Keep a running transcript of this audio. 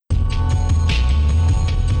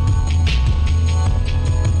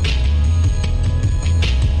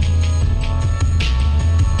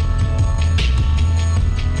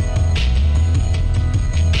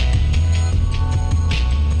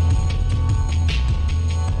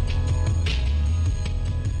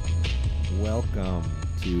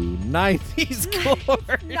90s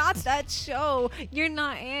chords. Not that show. You're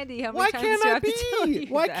not Andy. How many Why times can't do I I have to tell be? you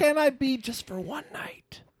Why that? can't I be just for one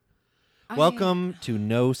night? Welcome to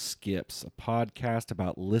No Skips, a podcast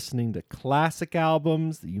about listening to classic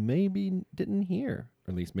albums that you maybe didn't hear.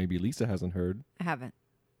 Or at least maybe Lisa hasn't heard. I haven't.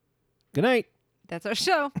 Good night. That's our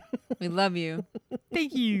show. We love you.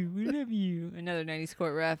 Thank you. We love you. Another 90s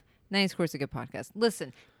Court ref. 90s Court's a good podcast.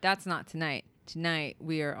 Listen, that's not tonight. Tonight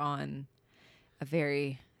we are on a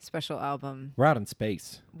very special album. We're out in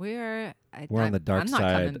space. We're on the dark I'm not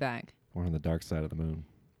side. coming back. We're on the dark side of the moon.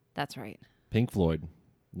 That's right. Pink Floyd.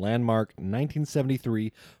 Landmark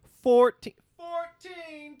 1973. 14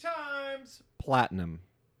 times platinum.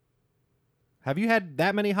 Have you had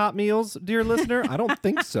that many hot meals, dear listener? I don't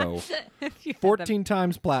think so. 14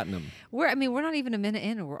 times platinum. We're not even a minute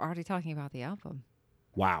in and we're already talking about the album.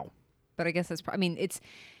 Wow. But I guess that's it's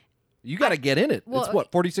You got to get in it. well, it's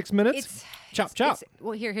what, 46 minutes? It's chop.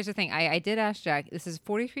 Well, here's the thing. I did ask Jack. This is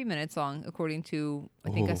 43 minutes long, according to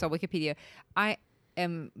I think I saw Wikipedia. I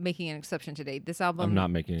am making an exception today. This album. I'm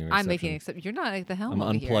not making an exception. I'm making an exception. You're not at the helm. I'm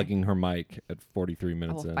over unplugging her mic at 43 here. I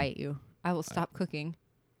minutes will in. fight you. I will stop cooking.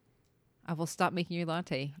 I will stop making your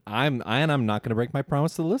latte. I'm not going to break my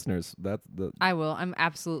promise to the listeners. That's the. I will. I'm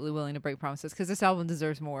absolutely willing to break promises because this album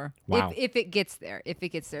deserves more. Wow. If it gets there.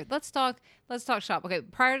 Let's talk shop. Okay.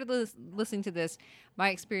 Prior to listening to this, my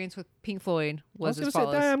experience with Pink Floyd was as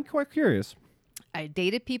follows. I'm quite curious. I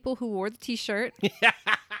dated people who wore the T-shirt.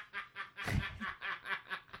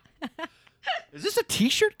 Is this a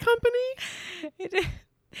T-shirt company?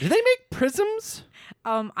 Do they make prisms?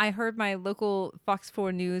 I heard my local Fox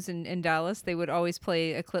 4 News in Dallas. They would always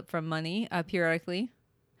play a clip from Money periodically.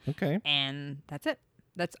 Okay. And that's it.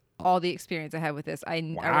 That's all the experience I had with this.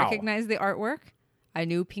 I Wow. recognized the artwork. I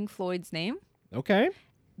knew Pink Floyd's name. Okay.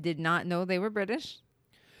 Did not know they were British.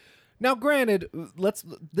 Now, granted,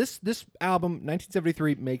 this album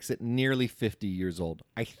 1973 makes it nearly 50 years old.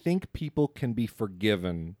 I think people can be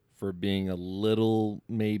forgiven for being a little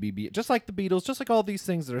just like the Beatles, just like all these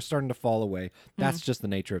things that are starting to fall away. That's just the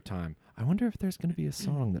nature of time. I wonder if there's going to be a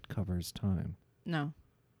song that covers time. No,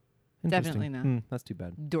 Interesting. definitely not. That's too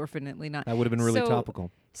bad. Definitely not. That would have been really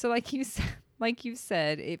topical. So like you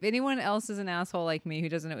said, if anyone else is an asshole like me who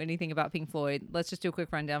doesn't know anything about Pink Floyd, let's just do a quick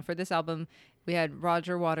rundown. For this album, we had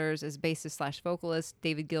Roger Waters as bassist / vocalist,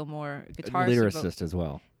 David Gilmour guitarist, Lyricist as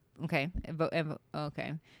well. Okay,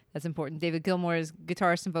 okay, that's important. David Gilmour is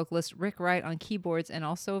guitarist and vocalist, Rick Wright on keyboards and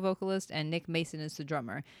also a vocalist, and Nick Mason is the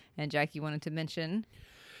drummer. And Jack, you wanted to mention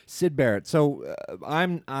Syd Barrett. So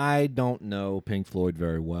I don't know Pink Floyd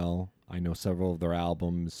very well. I know several of their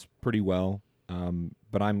albums pretty well,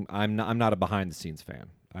 but I'm not a behind the scenes fan.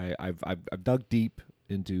 I've dug deep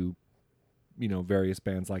into various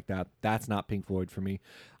bands like that. That's not Pink Floyd for me.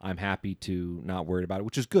 I'm happy to not worry about it,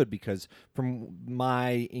 which is good because from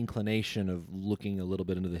my inclination of looking a little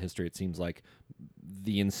bit into the history, it seems like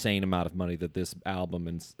the insane amount of money that this album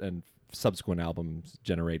and subsequent albums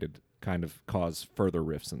generated kind of caused further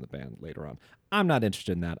rifts in the band later on. I'm not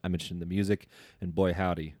interested in that. I'm interested in the music, and boy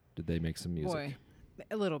howdy, did they make some music. Boy,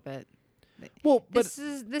 a little bit. Well, but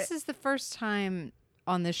this is the first time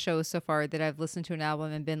on this show so far that I've listened to an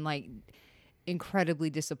album and been like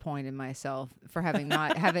incredibly disappointed in myself for having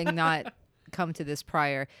not come to this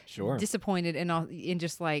prior. Sure. Disappointed in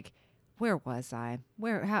just like, where was I?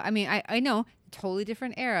 I know, totally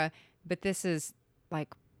different era, but this is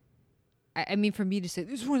like, for me to say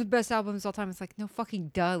this is one of the best albums of all time, it's like, no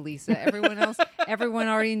fucking duh, Lisa. Everyone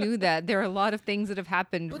already knew that. There are a lot of things that have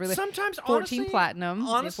happened. But really, sometimes, 14 platinum.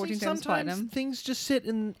 Honestly, 14 times sometimes platinum. things just sit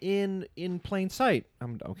in plain sight.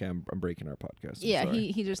 I'm breaking our podcast. Yeah,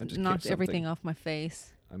 sorry. he just I knocked kicked everything something. off my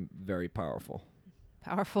face. I'm very powerful.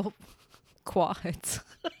 Powerful quads.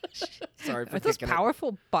 Sorry for Are those kicking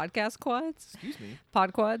powerful podcast quads? Excuse me.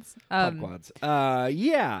 Pod quads? Quads.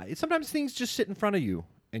 Yeah. Sometimes things just sit in front of you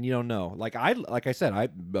and you don't know. Like I said,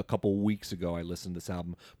 a couple weeks ago I listened to this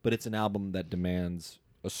album, but it's an album that demands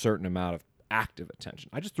a certain amount of active attention.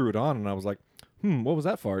 I just threw it on and I was like, what was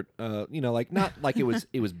that fart? Not like it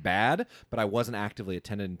was bad, but I wasn't actively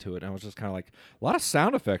attending to it. And I was just kind of like, a lot of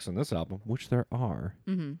sound effects on this album, which there are.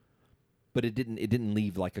 Mm-hmm. But it didn't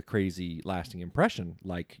leave like a crazy lasting impression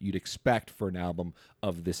like you'd expect for an album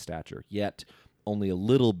of this stature. Yet only a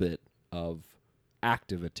little bit of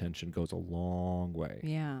active attention goes a long way.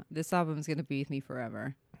 Yeah, this album's gonna be with me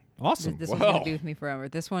forever. Awesome. This one's gonna be with me forever.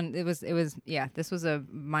 This one, this was a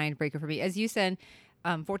mind breaker for me. As you said,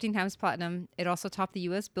 14 times platinum. It also topped the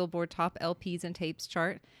U.S. Billboard Top LPs and Tapes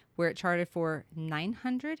chart, where it charted for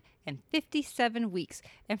 957 weeks.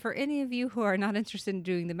 And for any of you who are not interested in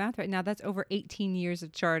doing the math right now, that's over 18 years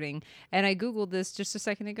of charting. And I Googled this just a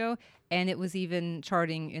second ago, and it was even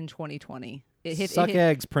charting in 2020. Suck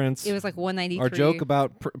eggs, Prince. It was like 193. Our joke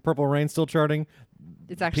about Purple Rain still charting.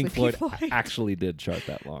 It's actually Pink Floyd actually did chart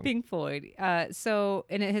that long. Pink Floyd. And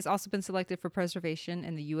it has also been selected for preservation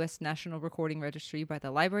in the U.S. National Recording Registry by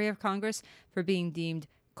the Library of Congress for being deemed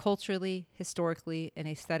culturally, historically, and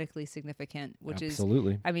aesthetically significant, which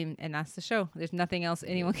Absolutely. is, I mean, and that's the show. There's nothing else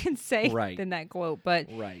anyone can say than that quote. But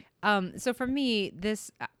right. So for me,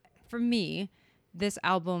 this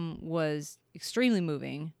album was extremely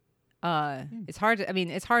moving. It's hard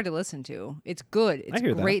to listen to. It's good. It's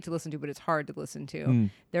great to listen to, but it's hard to listen to.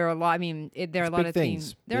 There are a lot. I mean, there are a lot of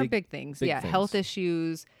themes. There are big things. Big things. Health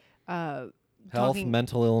issues, health,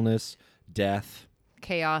 mental illness, death,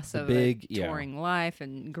 chaos of a touring life,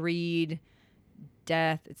 and greed,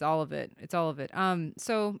 death. It's all of it.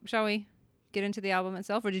 So shall we get into the album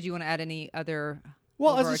itself, or did you want to add any other?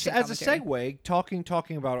 Well, as a segue,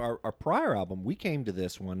 talking about our prior album, we came to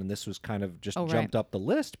this one, and this was kind of just jumped up the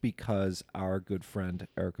list because our good friend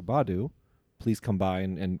Erykah Badu, please come by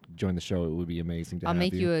and join the show. It would be amazing to have you. I'll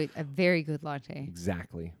make you a very good latte.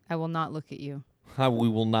 Exactly. I will not look at you. We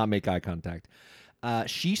will not make eye contact.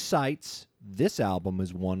 She cites this album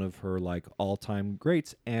as one of her like all-time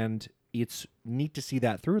greats, and it's neat to see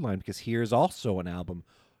that through line because here's also an album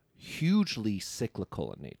hugely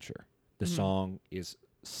cyclical in nature. The song is,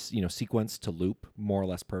 sequenced to loop more or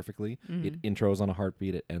less perfectly. It intros on a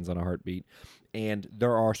heartbeat. It ends on a heartbeat. And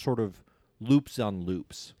there are sort of loops on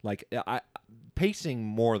loops. Like, pacing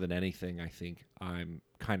more than anything, I think I'm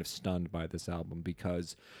kind of stunned by this album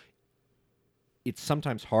because it's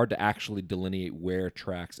sometimes hard to actually delineate where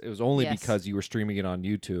tracks. It was only because you were streaming it on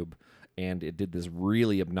YouTube and it did this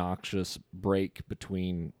really obnoxious break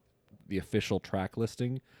between the official track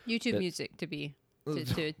listing. YouTube Music, to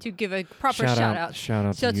give a proper shout out. Shout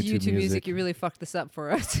out to YouTube Music. You really fucked this up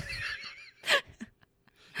for us.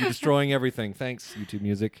 You're destroying everything. Thanks, YouTube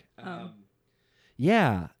Music.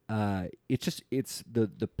 It's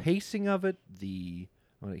the pacing of it. I'm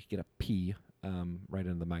gonna get a P right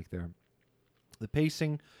into the mic there. The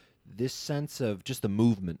pacing, this sense of just the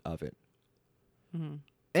movement of it.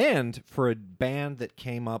 And for a band that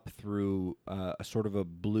came up through a sort of a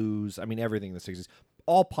blues, I mean, everything in the 60s,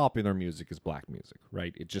 all popular music is black music,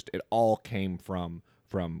 right? It all came from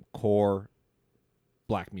core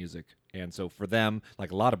black music. And so for them,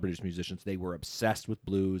 like a lot of British musicians, they were obsessed with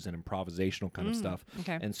blues and improvisational kind of stuff.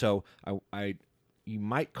 Okay. And so you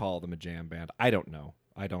might call them a jam band. I don't know.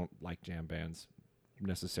 I don't like jam bands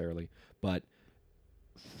necessarily, but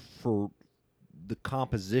for the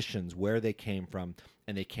compositions, where they came from,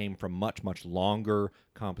 and they came from much, much longer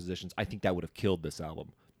compositions, I think that would have killed this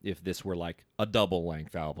album if this were like a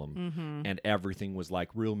double-length album and everything was like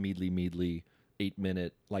real meadly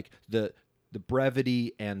 8-minute, like the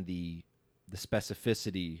brevity and the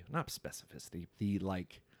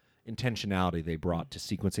like intentionality they brought to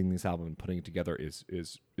sequencing this album and putting it together is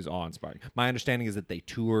awe-inspiring. My understanding is that they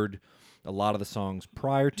toured a lot of the songs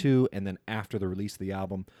prior to and then after the release of the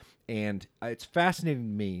album. And it's fascinating to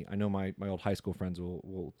me. I know my old high school friends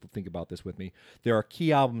will think about this with me. There are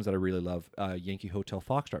key albums that I really love. Yankee Hotel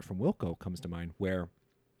Foxtrot from Wilco comes to mind, where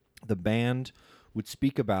the band would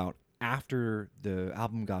speak about after the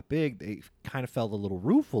album got big, they kind of felt a little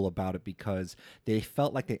rueful about it because they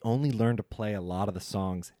felt like they only learned to play a lot of the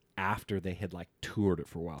songs after they had like toured it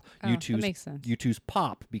for a while. That makes sense. U2's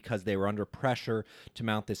Pop, because they were under pressure to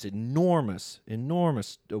mount this enormous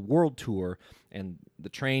world tour, and the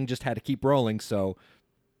train just had to keep rolling. So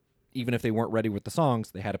even if they weren't ready with the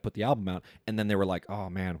songs, they had to put the album out. And then they were like, oh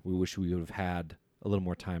man, we wish we would have had a little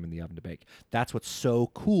more time in the oven to bake. That's what's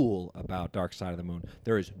so cool about Dark Side of the Moon.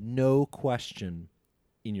 There is no question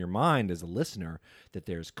in your mind as a listener that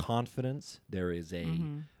there's confidence. There is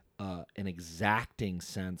an exacting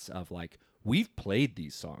sense of like, we've played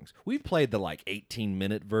these songs. We've played the like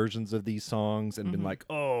 18-minute versions of these songs and been like,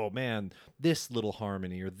 oh man, this little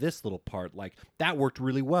harmony or this little part, like that worked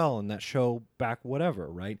really well in that show back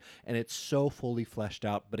whatever, right? And it's so fully fleshed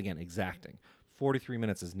out, but again, exacting. 43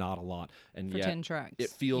 minutes is not a lot, and for yet 10 tracks. It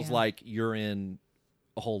feels like you're in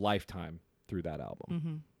a whole lifetime through that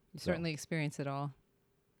album. You certainly experience it all.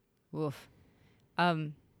 Woof.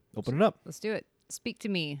 Open it up. Let's do it. Speak to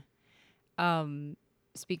Me.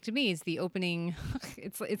 Speak to Me is the opening.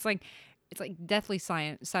 it's like deathly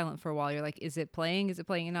silent for a while. You're like, is it playing? Is it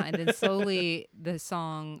playing or not? And then slowly the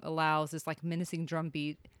song allows this like menacing drum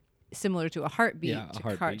beat similar to a heartbeat, Yeah, a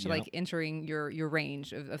to heartbeat, like entering your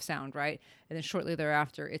range of sound, right? And then shortly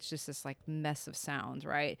thereafter, it's just this like mess of sounds,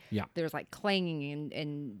 right? Yeah. There's like clanging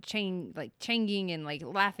and changing and like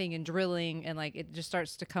laughing and drilling, and like it just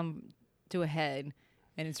starts to come to a head,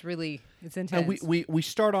 and it's intense. Now we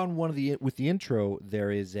start on with the intro. There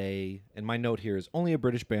is and my note here is only a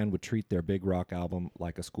British band would treat their big rock album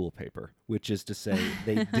like a school paper, which is to say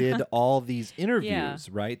they did all these interviews,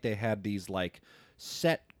 right? They had these like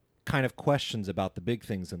set kind of questions about the big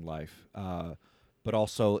things in life, but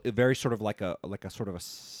also very sort of like a sort of a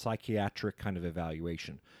psychiatric kind of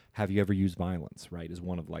evaluation. Have you ever used violence? Right, is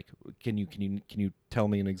one of like, can you tell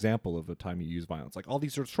me an example of a time you used violence? Like all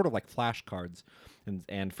these are sort of like flashcards,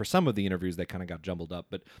 and for some of the interviews they kind of got jumbled up,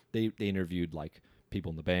 but they interviewed like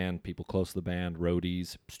people in the band, people close to the band,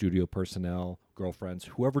 roadies, studio personnel, girlfriends,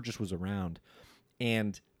 whoever just was around,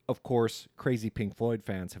 and of course, crazy Pink Floyd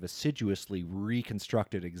fans have assiduously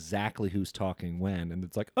reconstructed exactly who's talking when. And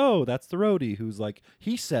it's like, oh, that's the roadie who's like,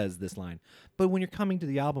 he says this line. But when you're coming to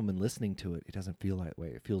the album and listening to it, it doesn't feel that way.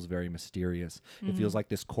 It feels very mysterious. It feels like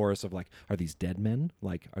this chorus of like, are these dead men?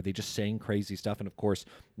 Like, are they just saying crazy stuff? And of course,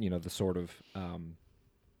 the sort of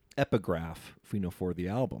epigraph, for the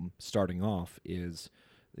album, starting off is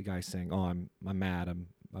the guy saying, oh, I'm mad.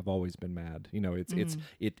 I've always been mad.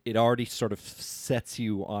 It already sort of sets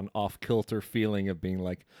you on off kilter feeling of being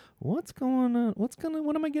like, what's going on?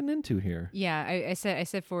 What am I getting into here? Yeah, I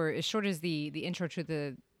said for as short as the intro to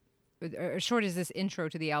the, or as short as this intro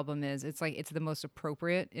to the album is, it's like it's the most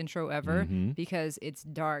appropriate intro ever because it's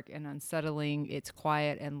dark and unsettling, it's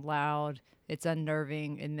quiet and loud, it's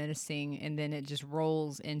unnerving and menacing, and then it just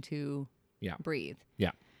rolls into Breathe.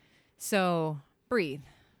 Yeah. So breathe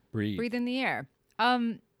in the air.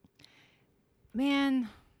 Man,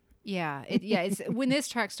 yeah, it's when this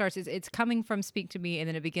track starts, it's coming from "Speak to Me," and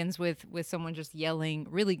then it begins with someone just yelling,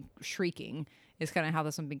 really shrieking. Is kind of how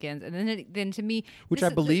this one begins, and then to me, which I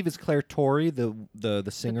believe is Claire Torrey, the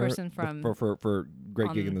singer, the person from for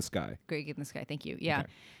Great Gig in the Sky. Great Gig in the Sky, thank you. Yeah,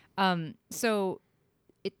 Okay. So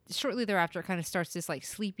it shortly thereafter it kind of starts this like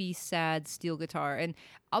sleepy, sad steel guitar, and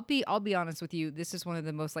I'll be honest with you, this is one of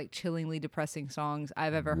the most like chillingly depressing songs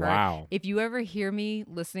I've ever heard. Wow. If you ever hear me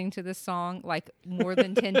listening to this song like more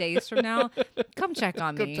than 10 days from now, come check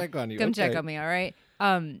on me. Come check on you. Come check Okay. on me, all right?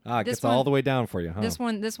 It gets all the way down for you, huh? This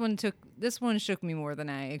one shook me more than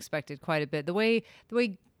I expected quite a bit. The way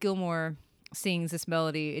Gilmour sings this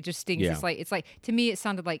melody, it just stings. Yeah. It's like to me it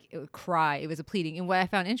sounded like a cry. It was a pleading. And what I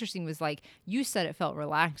found interesting was like you said it felt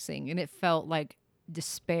relaxing, and it felt like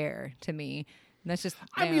despair to me. And that's just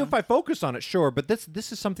I mean, if I focus on it, sure, but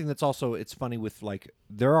this is something that's also, it's funny with like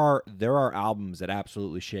there are albums that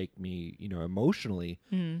absolutely shake me, emotionally.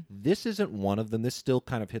 This isn't one of them. This still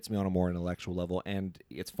kind of hits me on a more intellectual level, and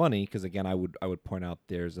it's funny because again, I would point out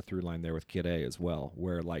there's a through line there with Kid A as well,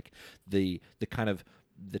 where like the kind of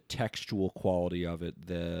the textual quality of it,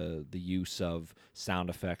 the use of sound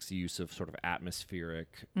effects, the use of sort of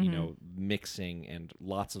atmospheric, mixing, and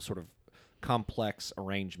lots of sort of complex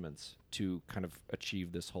arrangements to kind of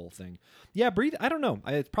achieve this whole thing. Yeah, Breathe. I don't know.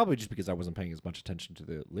 It's probably just because I wasn't paying as much attention to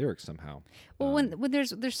the lyrics somehow. Well, when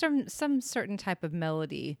there's some certain type of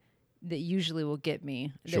melody that usually will get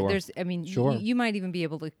me. Sure. Sure. You might even be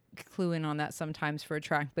able to clue in on that sometimes for a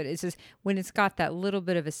track, but it's just when it's got that little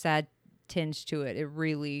bit of a sad tinge to it, it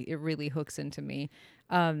really hooks into me.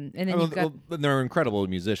 And then you've got, they're incredible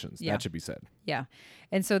musicians. Yeah. That should be said. Yeah.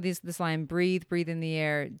 And so this line, breathe in the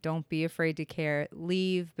air, don't be afraid to care,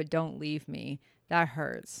 leave, but don't leave me. That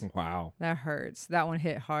hurts. Wow. That hurts. That one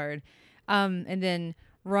hit hard. And then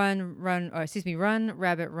run,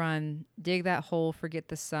 rabbit, run, dig that hole, forget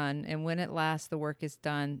the sun. And when at last the work is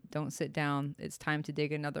done, don't sit down. It's time to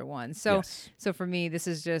dig another one. So, Yes. So for me, this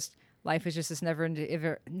is just, life is just this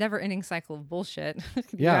never-ending cycle of bullshit.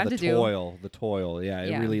 Yeah, the toil. Yeah, it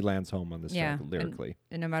Yeah. really lands home on this Yeah, track lyrically.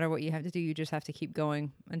 And no matter what you have to do, you just have to keep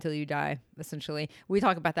going until you die, essentially. We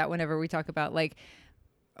talk about that whenever we talk about like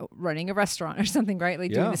running a restaurant or something, right?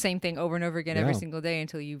 Like doing Yeah. the same thing over and over again every single day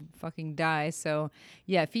until you fucking die. So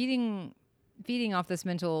yeah, feeding off this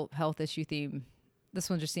mental health issue theme, this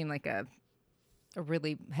one just seemed like a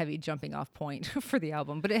really heavy jumping off point for the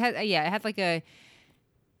album. But it had like a,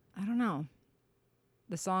 I don't know,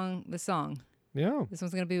 the song. Yeah. This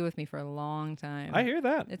one's going to be with me for a long time. I hear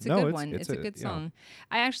that. It's a good one. It's a good song.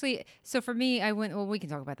 I actually, so for me, we can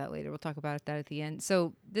talk about that later. We'll talk about that at the end.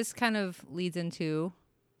 So this kind of leads into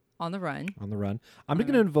On the Run. On the Run. I'm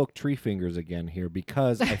going to invoke Tree Fingers again here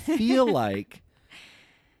because I feel like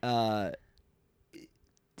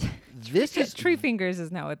this is... Tree Fingers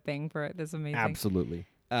is now a thing for it. That's amazing. Absolutely.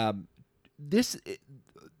 This...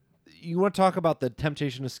 you want to talk about the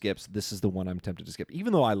temptation of skips? This is the one I'm tempted to skip,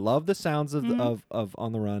 even though I love the sounds of of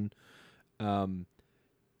On the Run.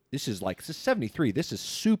 This is 73. This is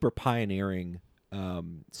super pioneering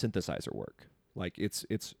synthesizer work. Like it's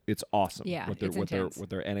awesome. Yeah, what they're, it's what they're, intense. what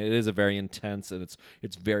they're, and it is a very intense, and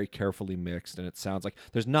it's very carefully mixed, and it sounds like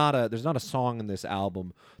there's not a song in this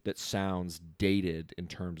album that sounds dated in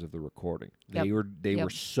terms of the recording. Yep. They were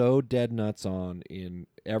so dead nuts on in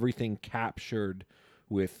everything captured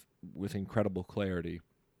with incredible clarity.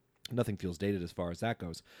 Nothing feels dated as far as that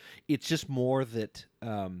goes. It's just more that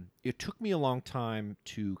it took me a long time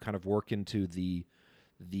to kind of work into the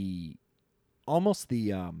almost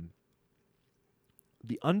the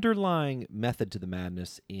underlying method to the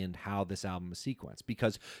madness in how this album is sequenced,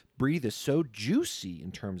 because Breathe is so juicy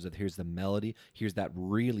in terms of here's the melody, here's that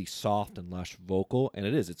really soft and lush vocal, and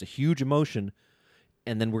it's a huge emotion,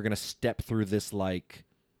 and then we're going to step through this like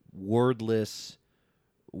wordless,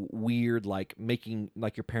 weird, like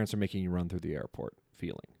your parents are making you run through the airport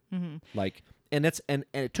feeling. Like, and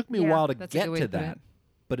it took me a while to that's a get good way to to put that. it.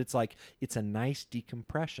 But it's like it's a nice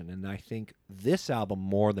decompression, and I think this album,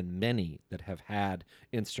 more than many that have had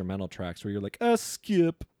instrumental tracks where you're like,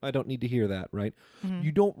 skip, I don't need to hear that, right?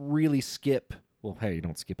 You don't really skip. Well, hey, you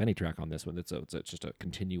don't skip any track on this one. It's just a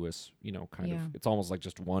continuous, kind of. It's almost like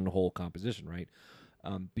just one whole composition, right?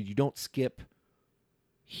 But you don't skip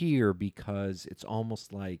here because it's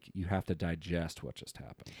almost like you have to digest what just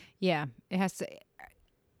happened. Yeah, it has to.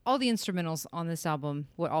 All the instrumentals on this album,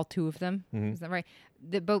 all two of them, is that right?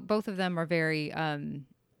 Both of them are very, I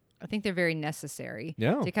think they're very necessary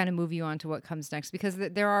to kind of move you on to what comes next, because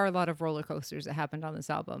there are a lot of roller coasters that happened on this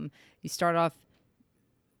album. You start off,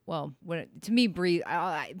 well, to me, Breathe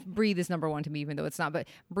is number one to me, even though it's not, but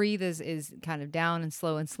Breathe is kind of down and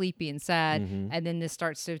slow and sleepy and sad, and then this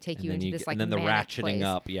starts to take you into this like and then the manic ratcheting place.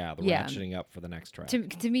 up, ratcheting up for the next track.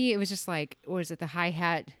 To me, it was just like, what is it, the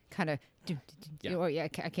hi-hat kind of, I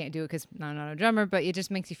can't do it because I'm not a drummer, but it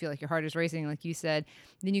just makes you feel like your heart is racing, like you said.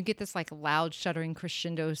 Then you get this like loud, shuddering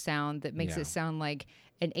crescendo sound that makes it sound like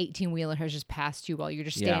an 18-wheeler has just passed you while you're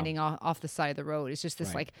just standing off the side of the road. It's just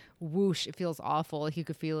this like whoosh. It feels awful. Like you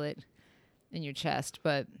could feel it in your chest.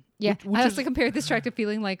 But yeah, I also compared this track to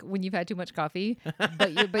feeling like when you've had too much coffee,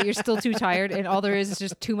 but you're still too tired, and all there is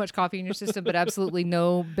just too much coffee in your system, but absolutely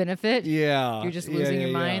no benefit. Yeah, You're just losing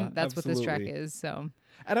your mind. Yeah, That's absolutely. what this track is. So.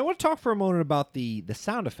 And I want to talk for a moment about the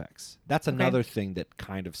sound effects. That's another thing that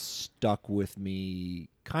kind of stuck with me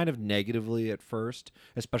kind of negatively at first,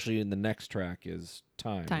 especially in the next track is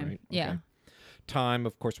Time. Right? Okay. Yeah. Time,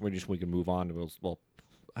 of course, we can move on to, well,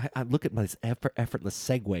 I look at this effortless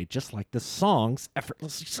segue, just like the songs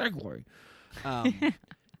effortlessly segue.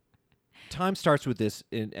 Time starts with this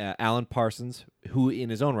in Alan Parsons, who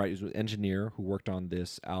in his own right is an engineer who worked on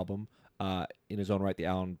this album. In his own right, the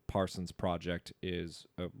Alan Parsons Project is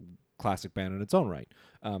a classic band in its own right.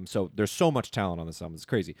 So there's so much talent on this album. It's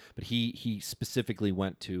crazy. But he specifically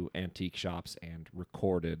went to antique shops and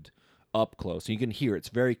recorded up close. So you can hear it's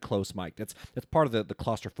very close mic. That's part of the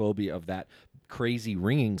claustrophobia of that crazy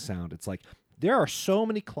ringing sound. It's like there are so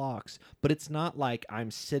many clocks, but it's not like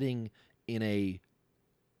I'm sitting in a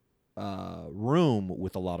room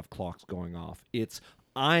with a lot of clocks going off. It's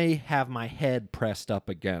I have my head pressed up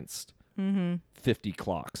against 50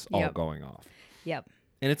 clocks all going off. Yep.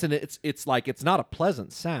 And it's like it's not a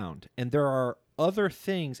pleasant sound. And there are other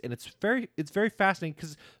things, and it's very fascinating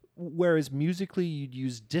because whereas musically you'd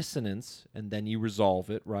use dissonance and then you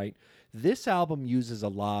resolve it, right? This album uses a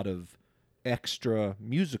lot of extra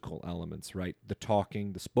musical elements, right? The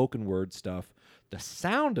talking, the spoken word stuff, the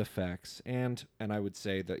sound effects, and I would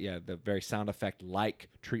say that the very sound effect like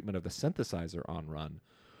treatment of the synthesizer on Run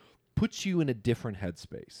puts you in a different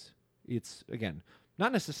headspace. It's again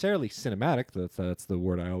not necessarily cinematic. That's the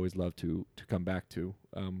word I always love to come back to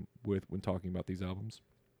when talking about these albums.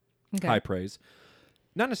 Okay. High praise.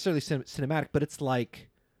 Not necessarily cinematic, but it's like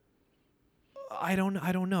I don't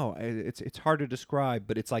know. It's hard to describe,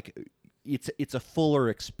 but it's like it's a fuller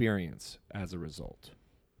experience as a result.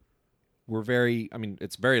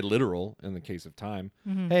 It's very literal in the case of Time.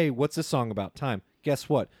 Hey, what's this song about? Time. Guess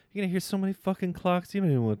what? You're gonna hear so many fucking clocks, you don't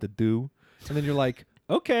even know what to do. And then you're like,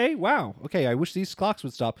 okay, wow, okay, I wish these clocks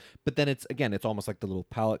would stop. But then it's almost like the little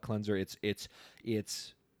palate cleanser. It's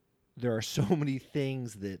there are so many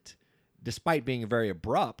things that, despite being very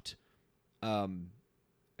abrupt,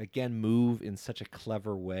 again move in such a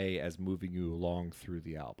clever way as moving you along through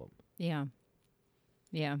the album. Yeah.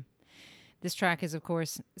 Yeah. This track is, of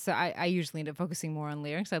course, so I usually end up focusing more on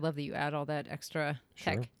lyrics. I love that you add all that extra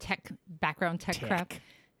tech background tech crap.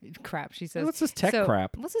 crap, she says. What's this tech So,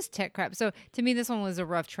 crap? What's this tech crap? So to me, this one was a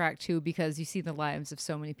rough track too, because you see the lives of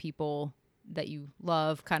so many people that you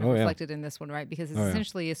love kind of Oh, yeah. reflected in this one, right? Because it's Oh, yeah.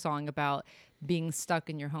 essentially a song about being stuck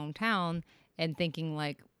in your hometown and thinking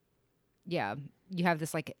like, yeah, you have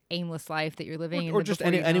this like aimless life that you're living, and Or then just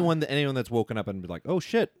before you know- anyone that's woken up and be like, oh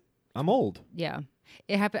shit, I'm old. Yeah.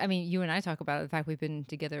 It happened. I mean, you and I talk about it, the fact we've been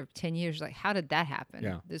together 10 years. Like, how did that happen?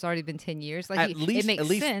 Yeah. There's already been 10 years. Like, At least, it makes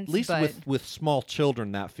sense. at least but with small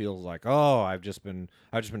children, that feels like, oh, I've just been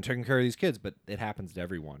taking care of these kids, but it happens to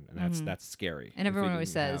everyone, and that's scary. and If everyone you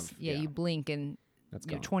always didn't says, have- yeah, you blink and That's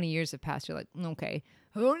you know, gone. 20 years have passed. You're like, okay.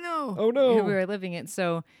 Oh, no. Oh, no. Here we are living it.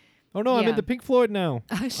 So, Oh no, I'm Yeah. into Pink Floyd now.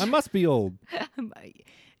 I must be old.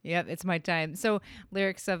 yep, it's my time. So,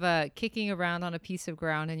 lyrics of kicking around on a piece of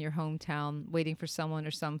ground in your hometown, waiting for someone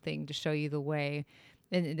or something to show you the way.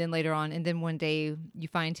 And then later on, and then one day you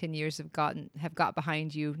find 10 years have got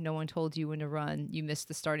behind you. No one told you when to run. You missed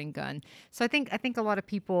the starting gun. So I think a lot of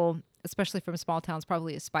people, especially from small towns,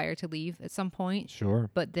 probably aspire to leave at some point, Sure.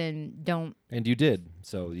 but then don't. And you did.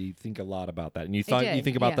 So you think a lot about that, and you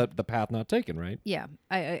think about yeah. the path not taken, right? Yeah,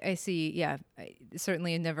 I see. Yeah,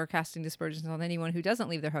 certainly never casting dispersions on anyone who doesn't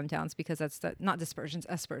leave their hometowns, because that's not dispersions,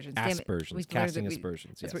 aspersions. Damn it. Aspersions, We learned casting that we-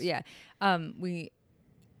 aspersions. that's Yes. what-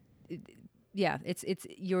 yeah. It's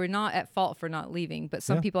you're not at fault for not leaving, but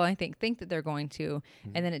some Yeah. people I think that they're going to,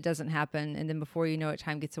 and then it doesn't happen, and then before you know it,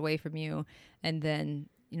 time gets away from you, and then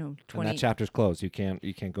And 20. that chapter's closed. You can't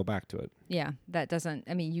go back to it. Yeah, that doesn't.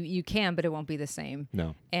 I mean, you can, but it won't be the same.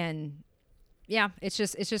 No. And yeah, it's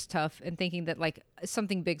just tough, and thinking that like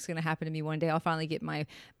something big's gonna happen to me one day. I'll finally get my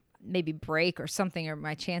maybe break or something, or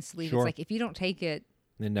my chance to leave. Sure. It's like, if you don't take it,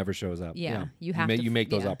 It never shows up. Yeah, you have to you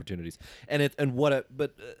make those yeah. opportunities,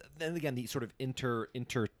 but then again, the sort of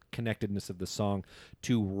interconnectedness of the song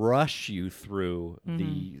to rush you through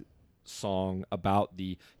the song about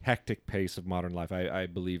the hectic pace of modern life. I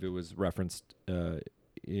believe it was referenced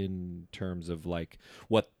in terms of like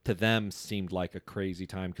what to them seemed like a crazy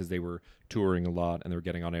time, because they were touring a lot and they were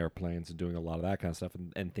getting on airplanes and doing a lot of that kind of stuff,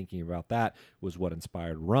 and thinking about that was what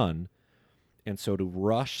inspired Run. And so to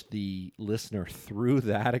rush the listener through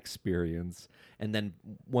that experience, and then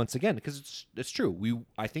once again, because it's true,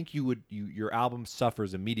 I think your album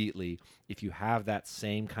suffers immediately if you have that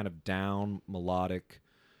same kind of down melodic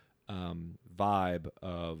vibe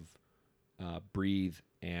of Breathe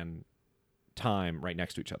and Time right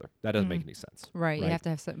next to each other. That doesn't make any sense. right? You have to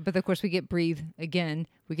have some. But of course, we get Breathe again.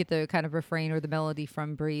 We get the kind of refrain or the melody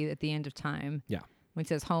from Breathe at the end of Time. Yeah. When it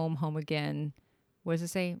says home, home again. What does it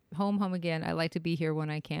say? Home, home again. I like to be here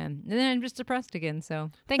when I can. And then I'm just depressed again.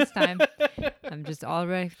 So thanks, Time. I'm just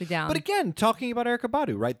already down. But again, talking about Erykah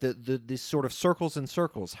Badu, right? The sort of circles and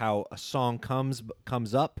circles, how a song comes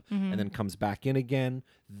up and then comes back in again.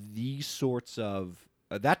 These sorts of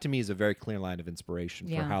that to me is a very clear line of inspiration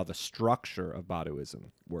for Yeah. how the structure of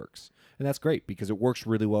Baduism works, and that's great because it works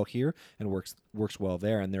really well here and works well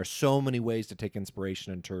there. And there are so many ways to take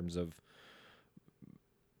inspiration in terms of,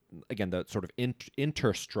 again, the sort of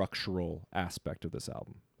interstructural aspect of this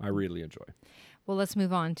album. I really enjoy. Well, let's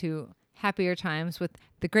move on to happier times with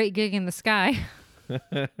The Great Gig in the Sky.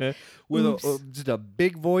 With Oops. just a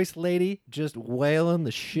big voice lady just wailing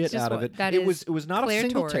the shit Just out of what- it. that It is was not a Claire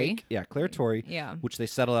single Torrey. take. Yeah, Claire Torrey. Yeah. Which they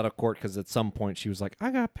settled out of court because at some point she was like,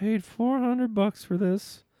 "I got paid $400 for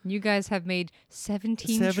this. You guys have made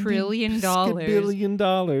 $17 $70 trillion. billion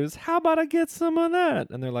dollars. How about I get some of that?"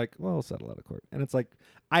 And they're like, "Well, we'll settle out of court." And it's like,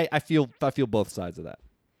 I feel both sides of that.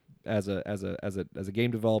 As a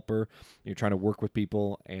game developer, you're trying to work with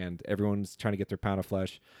people, and everyone's trying to get their pound of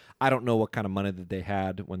flesh. I don't know what kind of money that they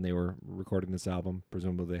had when they were recording this album.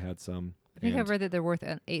 Presumably, they had some. I think And- I've read that they're worth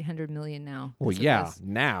 $800 million now. Well, That's what yeah, this-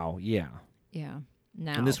 now, yeah. Yeah.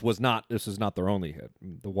 Now. And this was not their only hit.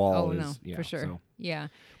 The Wall Oh, is, no, yeah, for sure. so. Yeah.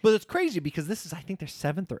 But it's crazy because this is, I think, their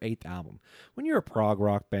 7th or 8th album. When you're a prog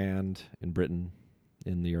rock band in Britain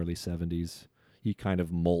in the early 70s, you kind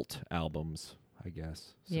of molt albums, I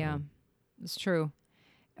guess. So. Yeah. It's true.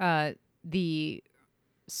 The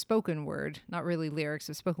spoken word, not really lyrics,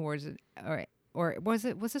 but spoken words, or was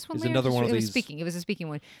this one Is lyrics? another one of It was these- speaking. It was a speaking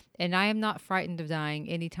one. And I am not frightened of dying.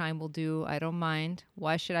 Any time will do. I don't mind.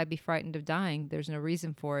 Why should I be frightened of dying? There's no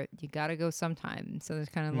reason for it. You got to go sometime. So there's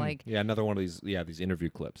kind of like, Yeah, another one of these interview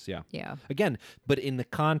clips. Yeah. yeah. Again, but in the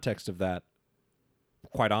context of that,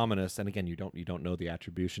 quite ominous. And again, you don't know the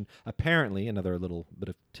attribution. Apparently, another little bit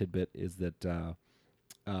of tidbit is that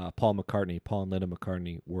Paul and Linda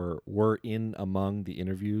McCartney were in among the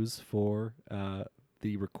interviews for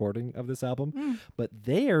the recording of this album, but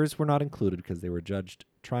theirs were not included because they were judged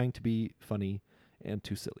trying to be funny and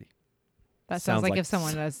too silly. That sounds like if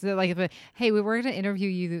someone does. Like, hey, we were going to interview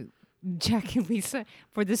you, Jack and Lisa,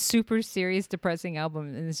 for this super serious, depressing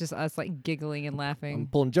album, and it's just us like giggling and I'm laughing.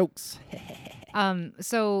 pulling jokes.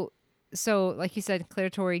 So like you said, Claire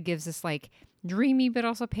Torrey gives us like dreamy but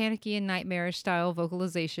also panicky and nightmarish style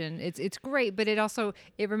vocalization. It's great, but it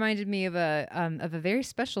reminded me of a very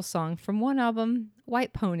special song from one album,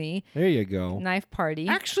 White Pony, There you go. Knife Party.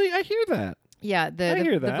 Actually, I hear that. Yeah, I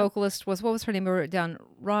hear the that. vocalist was, what was her name? I wrote it down.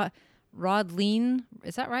 Rodleen.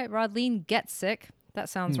 Is that right? Rodleen Get Sick. That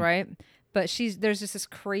sounds right. But there's just this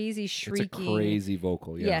crazy shrieking. It's a crazy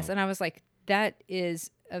vocal. Yeah. Yes, and I was like, that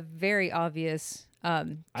is a very obvious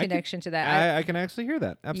connection to that. I can actually hear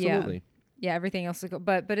that. Absolutely. Yeah, everything else is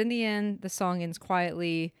but in the end, the song ends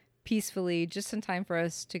quietly, peacefully, just in time for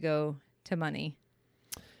us to go to Money.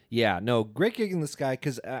 Yeah, no, Great Gig in the Sky,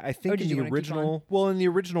 because I think did in you the wanna keep original, in the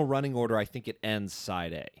original running order, I think it ends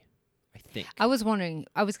side A. I think. I was wondering.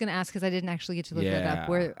 I was going to ask because I didn't actually get to look that up.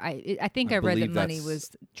 Where I think I read that believe Money that's-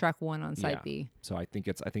 was track 1 on side B. So I think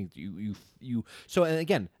you. So and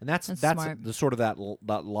again, and that's smart. the sort of that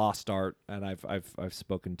lost art, and I've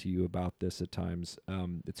spoken to you about this at times.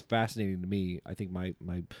 It's fascinating to me. I think my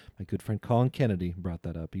good friend Colin Kennedy brought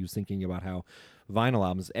that up. He was thinking about how vinyl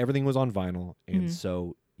albums, everything was on vinyl, and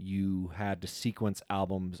so you had to sequence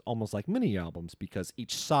albums almost like mini albums because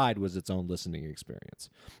each side was its own listening experience.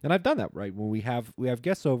 And I've done that, right? When we have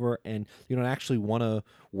guests over and you don't actually want to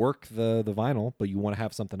work the vinyl, but you want to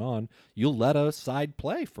have something on, you'll let a side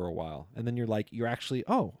play for a while. And then you're actually,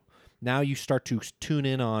 now you start to tune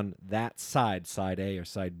in on that side A or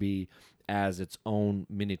side B, as its own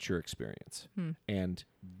miniature experience. And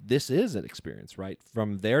this is an experience, right?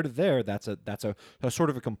 From there to there, that's a sort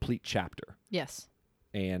of a complete chapter. Yes.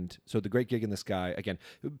 And so the Great Gig in the Sky, again,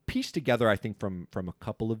 pieced together, I think, from a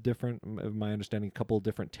couple of different, my understanding, a couple of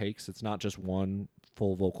different takes. It's not just one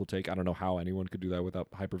full vocal take. I don't know how anyone could do that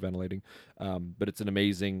without hyperventilating. But it's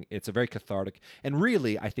a very cathartic. And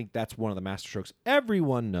really, I think that's one of the masterstrokes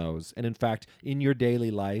everyone knows. And in fact, in your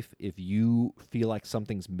daily life, if you feel like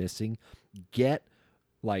something's missing, get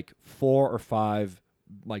like 4 or 5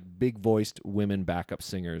 like big voiced women backup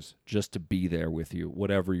singers just to be there with you,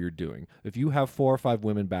 whatever you're doing. If you have 4 or 5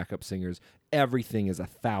 women backup singers, everything is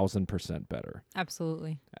 1,000% better.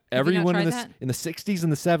 Absolutely. Everyone in that? the 60s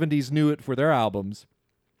and the 70s knew it for their albums.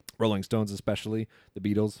 Rolling Stones, especially the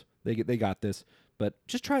Beatles, they got this. But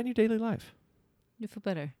just try it in your daily life. You feel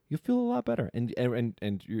better. You'll feel a lot better, and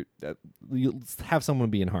you'll have someone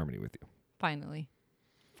be in harmony with you. Finally,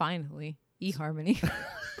 eHarmony.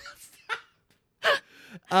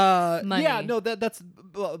 Money. Yeah, no, that's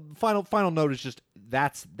final note is just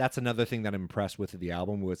that's another thing that I'm impressed with the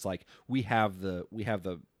album, where it's like we have the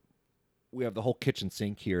whole kitchen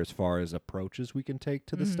sink here as far as approaches we can take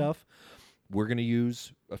to the stuff. We're going to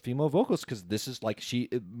use a female vocalist because this is like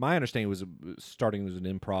my understanding was starting as an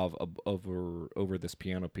improv over this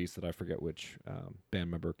piano piece that I forget which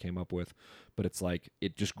band member came up with, but it's like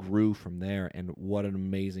it just grew from there. And what an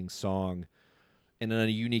amazing song and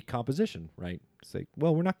a unique composition, right? It's like,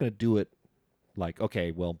 well, we're not going to do it like,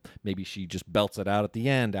 okay, well, maybe she just belts it out at the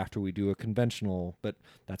end after we do a conventional, but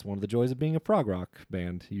that's one of the joys of being a prog rock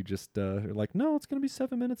band. You just are like, no, it's going to be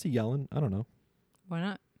 7 minutes of yelling. I don't know. Why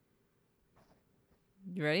not?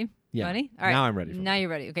 You ready? Yeah. Money? All right. Now I'm ready. Now you're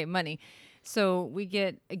ready. Okay, Money. So we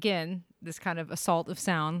get, again, this kind of assault of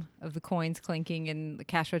sound of the coins clinking and the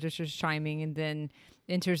cash registers chiming, and then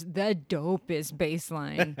enters the dopest bass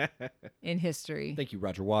line in history. Thank you,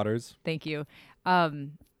 Roger Waters. Thank you.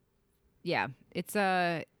 Yeah, it's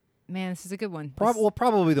man, this is a good one.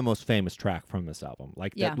 Probably the most famous track from this album.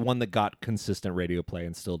 Like Yeah. that one that got consistent radio play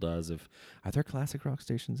and still does. Are there classic rock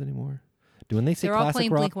stations anymore? When they say They're all classic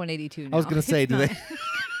playing rock, Blink 182 now. I was going to say, It's do not- they?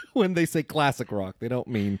 When they say classic rock, they don't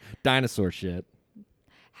mean dinosaur shit.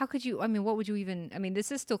 How could you? I mean, what would you even? I mean,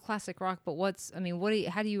 this is still classic rock, but what's? I mean,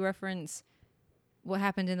 how do you reference what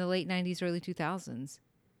happened in the late '90s, early 2000s?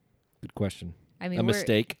 Good question. I mean, a we're-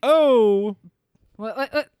 mistake. Oh,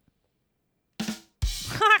 What?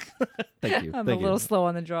 thank you. I'm Thank a little you. slow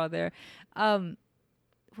on the draw there.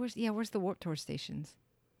 Where's the Warped Tour stations?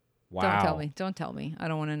 Wow. Don't tell me. I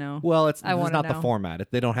don't want to know. Well, it's I wanna not the know. format.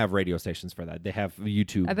 They don't have radio stations for that. They have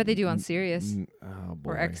YouTube. I bet they do on Sirius Oh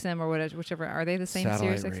boy. or XM or whatever, whichever. Are they the same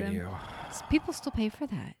Sirius Satellite XM? radio. People still pay for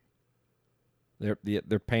that.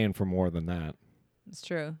 They're paying for more than that. It's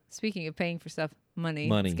true. Speaking of paying for stuff, money.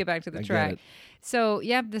 Money. Let's get back to the I get track. it. So,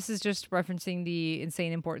 yeah, this is just referencing the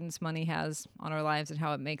insane importance money has on our lives and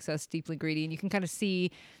how it makes us deeply greedy. And you can kind of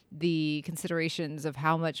see the considerations of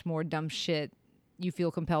how much more dumb shit you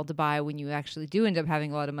feel compelled to buy when you actually do end up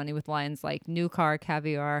having a lot of money, with lines like new car,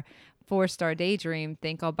 caviar, 4-Star Daydream,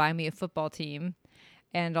 think I'll buy me a football team.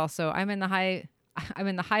 And also, I'm in the high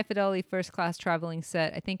fidelity first class traveling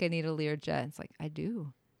set. I think I need a Learjet. It's like, I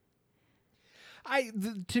do.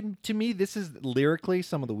 To me, this is lyrically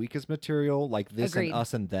some of the weakest material. Like this Agreed. and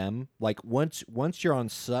Us and Them. Like once you're on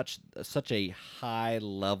such a high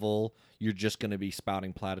level, you're just going to be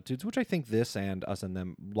spouting platitudes, which I think this and Us and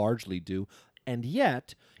Them largely do. And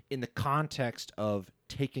yet, in the context of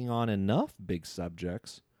taking on enough big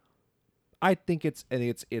subjects, I think it's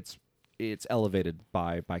elevated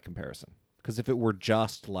by comparison. Because if it were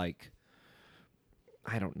just like,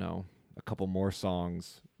 I don't know, a couple more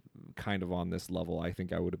songs kind of on this level, I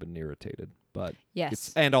think I would have been irritated. But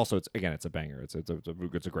Yes. and also it's a banger. It's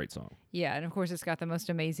a great song. Yeah, and of course it's got the most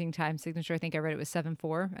amazing time signature. I think I read it was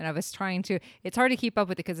 7/4, and I was trying to. It's hard to keep up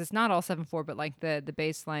with it because it's not all 7/4, but like the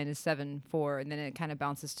bass line is 7/4, and then it kind of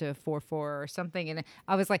bounces to 4/4 or something. And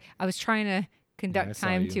I was trying to conduct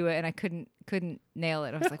time to it, and I couldn't nail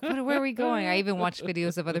it. I was like, where are we going? I even watched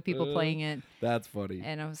videos of other people playing it. That's funny.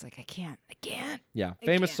 And I was like, I can't. Yeah,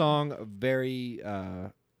 famous song, very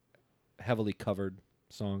heavily covered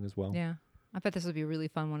song as well. Yeah. I bet this would be a really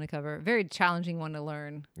fun one to cover. Very challenging one to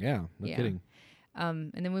learn. Yeah, no kidding.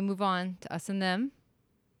 And then we move on to Us and Them.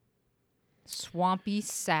 Swampy,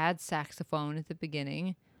 sad saxophone at the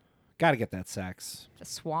beginning. Got to get that sax. The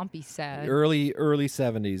swampy sad. Early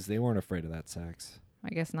 70s, they weren't afraid of that sax. I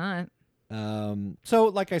guess not. So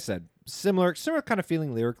like I said, similar kind of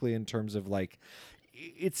feeling lyrically in terms of like,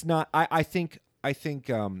 it's not. I think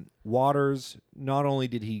Waters, not only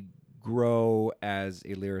did he grow as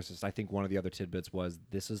a lyricist, I think one of the other tidbits was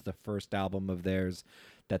this is the first album of theirs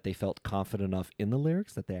that they felt confident enough in the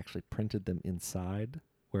lyrics that they actually printed them inside.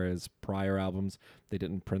 Whereas prior albums, they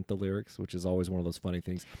didn't print the lyrics, which is always one of those funny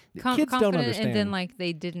things. Kids don't understand. And then like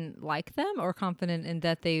they didn't like them, or confident in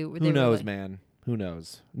that they. Who knows, man? Who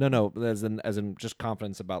knows? No. As in just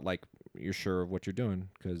confidence about like you're sure of what you're doing,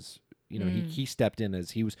 because he stepped in as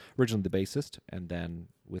he was originally the bassist, and then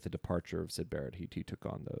with the departure of Syd Barrett, he took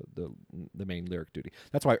on the main lyric duty.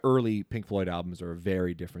 That's why early Pink Floyd albums are a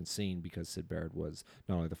very different scene, because Syd Barrett was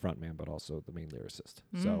not only the front man but also the main lyricist.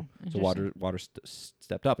 So Waters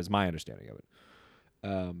stepped up, is my understanding of it.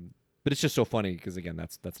 But it's just so funny because again,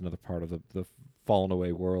 that's another part of the fallen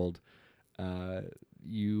away world. There's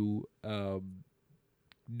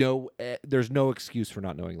no excuse for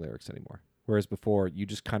not knowing lyrics anymore. Whereas before, you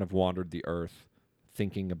just kind of wandered the earth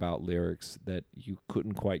thinking about lyrics that you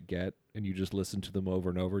couldn't quite get, and you just listened to them over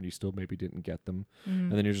and over, and you still maybe didn't get them.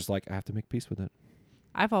 And then you're just like, I have to make peace with it.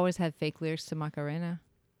 I've always had fake lyrics to Macarena.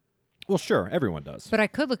 Well, sure, everyone does. But I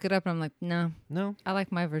could look it up, and I'm like, no. I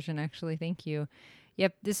like my version, actually. Thank you.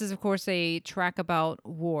 Yep, this is, of course, a track about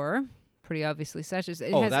war. Pretty obviously such. That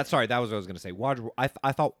was what I was going to say. I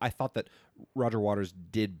thought that Roger Waters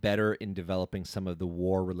did better in developing some of the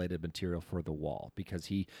war-related material for The Wall, because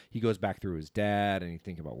he goes back through his dad, and you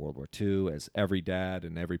think about World War II, as every dad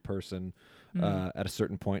and every person at a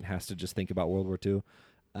certain point has to just think about World War II.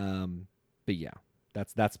 But yeah,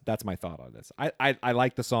 that's my thought on this. I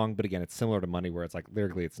like the song, but again, it's similar to Money, where it's like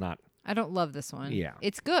lyrically it's not. I don't love this one. Yeah,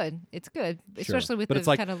 it's good, especially with but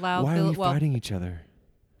the kind of loud. Why are we fighting each other?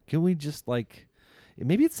 Can we just like,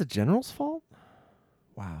 maybe it's the general's fault?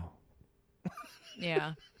 Wow.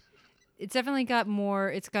 Yeah. It's definitely got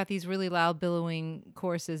more, it's got these really loud billowing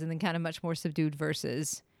choruses and then kind of much more subdued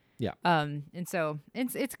verses. Yeah. And so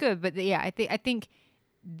it's good, but yeah, I think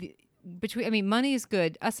Money is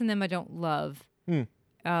good. Us and Them I don't love. I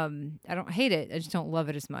don't hate it. I just don't love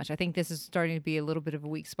it as much. I think this is starting to be a little bit of a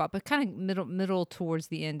weak spot, but kind of middle towards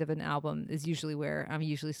the end of an album is usually where I'm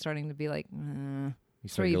usually starting to be like, you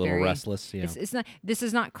start to get a little restless. Yeah. It's not. This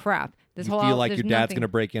is not crap. This you whole feel like your dad's going to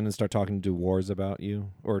break in and start talking to wars about you,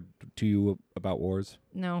 or to you about wars?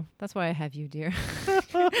 No, that's why I have you, dear.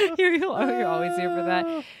 you're always here for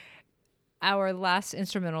that. Our last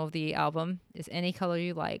instrumental of the album is Any Color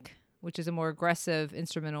You Like, which is a more aggressive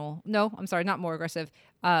instrumental. No, I'm sorry, not more aggressive.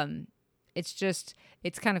 It's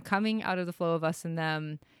kind of coming out of the flow of Us and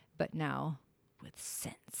Them, but now with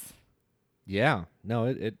sense. Yeah. No,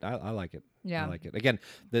 I like it. Yeah. I like it. Again,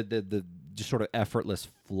 the just sort of effortless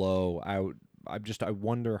flow. I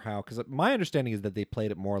wonder how, because my understanding is that they played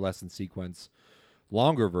it more or less in sequence,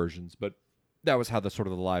 longer versions, but that was how the sort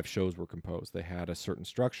of the live shows were composed. They had a certain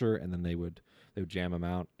structure, and then they would jam them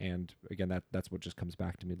out. And again, that's what just comes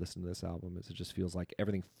back to me listening to this album, is it just feels like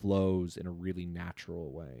everything flows in a really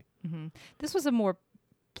natural way. Mm-hmm. This was a more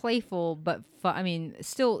playful, but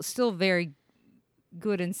still very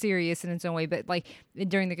good and serious in its own way, but like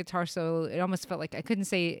during the guitar solo, it almost felt like I couldn't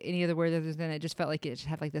say any other word other than it just felt like it just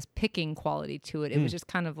had like this picking quality to it. It was just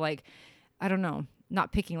kind of like, I don't know.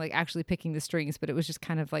 not picking, like actually picking the strings, but it was just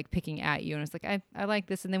kind of like picking at you. And it's like, I like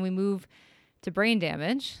this. And then we move to Brain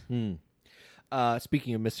Damage.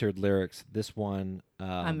 Speaking of misheard lyrics, this one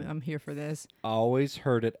I'm here for this. I always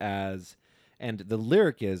heard it as, and the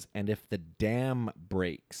lyric is, and if the dam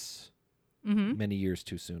breaks many years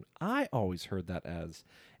too soon. I always heard that as,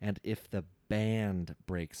 and if the band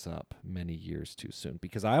breaks up many years too soon,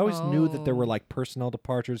 because I always knew that there were like personnel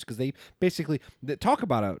departures, because they basically talk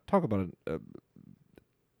about a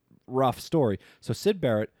rough story. So Syd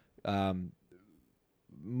Barrett,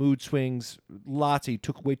 mood swings, he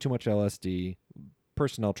took way too much LSD,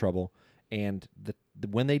 personnel trouble, and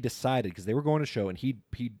when they decided, because they were going to show and he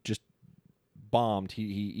just bombed. He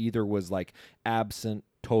either was like absent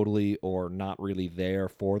totally or not really there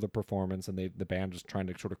for the performance, and the band was trying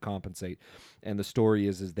to sort of compensate. And the story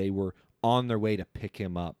is they were on their way to pick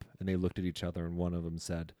him up, and they looked at each other, and one of them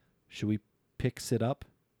said, "Should we pick Syd up?"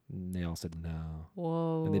 And they all said no.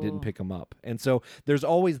 Whoa. And they didn't pick him up. And so there's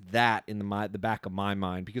always that in the back of my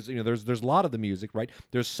mind, because there's a lot of the music, right?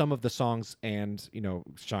 There's some of the songs, and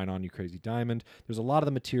Shine On You Crazy Diamond. There's a lot of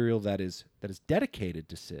the material that is dedicated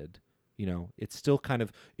to Syd. It's still kind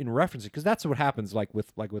of in reference, because that's what happens like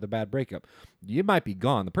with a bad breakup. You might be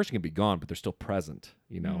gone, the person can be gone, but they're still present.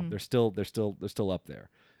 They're still up there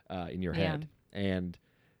in your head. And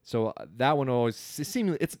so that one always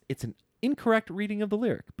seemingly it's an incorrect reading of the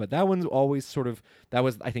lyric, but that one's always that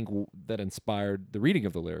was, I think, that inspired the reading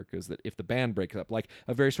of the lyric, is that if the band breaks up, like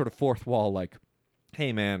a very sort of fourth wall, like,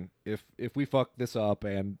 hey man, if we fuck this up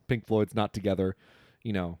and Pink Floyd's not together,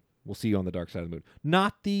 we'll see you on the dark side of the moon.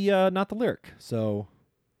 Not the lyric. So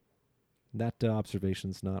that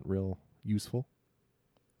observation's not real useful.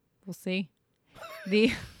 We'll see.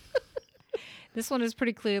 This one is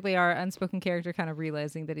pretty clearly our unspoken character kind of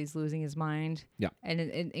realizing that he's losing his mind. Yeah. And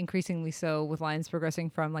increasingly so, with lines progressing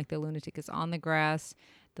from like, the lunatic is on the grass,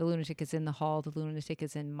 the lunatic is in the hall, the lunatic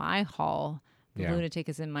is in my hall, the lunatic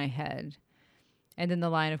is in my head. And then the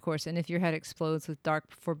line, of course, and if your head explodes with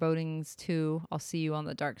dark forebodings too, I'll see you on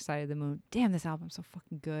the dark side of the moon. Damn, this album's so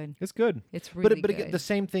fucking good. It's good. It's really but good. Again, the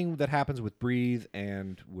same thing that happens with Breathe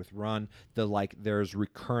and with Run, there's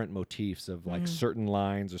recurrent motifs of like certain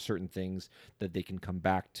lines or certain things that they can come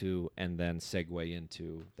back to and then segue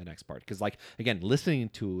into the next part. Because like, again, listening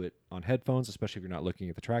to it on headphones, especially if you're not looking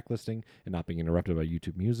at the track listing and not being interrupted by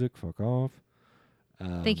YouTube Music, fuck off.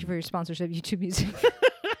 Thank you for your sponsorship, YouTube Music.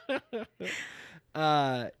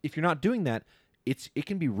 If you're not doing that, it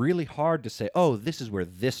can be really hard to say, oh, this is where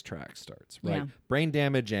this track starts, right? Yeah. Brain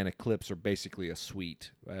Damage and Eclipse are basically a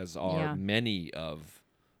suite, as are many of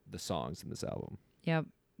the songs in this album. Yep.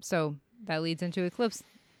 So that leads into Eclipse,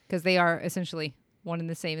 because they are essentially one and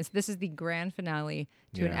the same. This is the grand finale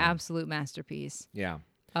to an absolute masterpiece. Yeah.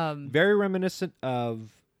 Very reminiscent of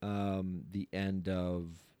the end of,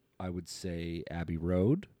 I would say, Abbey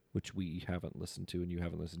Road, which we haven't listened to and you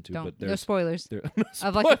haven't listened to. But no spoilers. No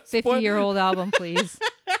of like a 50-year-old album, please.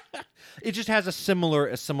 It just has a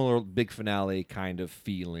similar big finale kind of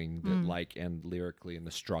feeling, that and lyrically, and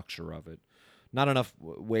the structure of it. Not enough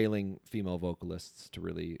wailing female vocalists to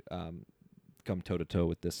really come toe to toe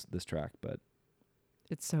with this track, but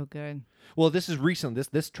it's so good. Well, this is recent.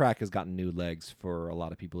 This track has gotten new legs for a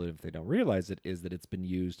lot of people. If they don't realize it, is that it's been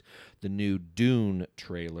used. The new Dune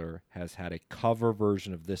trailer has had a cover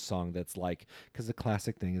version of this song that's like, because the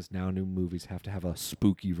classic thing is now new movies have to have a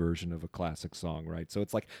spooky version of a classic song, right? So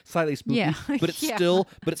it's like slightly spooky, but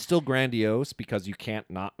it's still grandiose, because you can't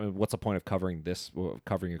not. What's the point of covering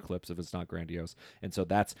Eclipse if it's not grandiose? And so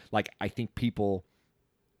that's like, I think people.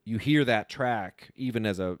 You hear that track even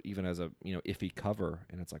as a iffy cover,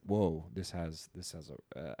 and it's like, whoa, this has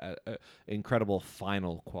a incredible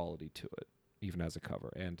final quality to it, even as a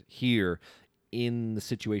cover. And here, in the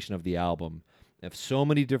situation of the album, have so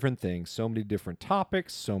many different things, so many different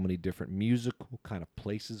topics, so many different musical kind of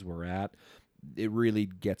places we're at. It really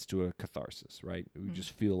gets to a catharsis, right? We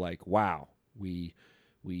just feel like, wow, we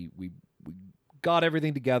got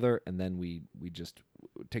everything together, and then we just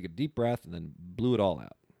take a deep breath and then blew it all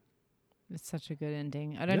out. It's such a good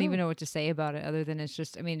ending. I don't even know what to say about it, other than it's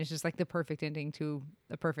just like the perfect ending to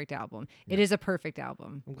a perfect album. Yeah. It is a perfect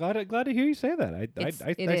album. I'm glad to hear you say that.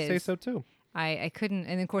 I say so too. I couldn't,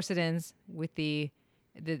 and of course it ends with this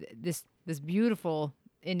beautiful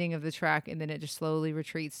ending of the track, and then it just slowly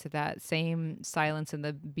retreats to that same silence and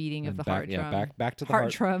the beating of the heart drum. Back to the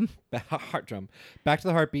heart drum. Heart drum. Back to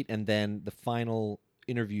the heartbeat, and then the final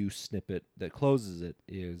interview snippet that closes it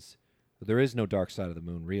is, there is no dark side of the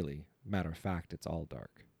moon, really. Matter of fact, it's all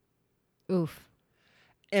dark. Oof.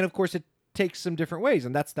 And of course, takes some different ways,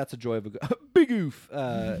 and that's a joy of a big oof.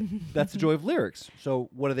 That's the joy of lyrics. So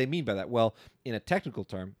what do they mean by that? Well, in a technical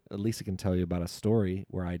term, Lisa can tell you about a story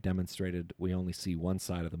where I demonstrated we only see one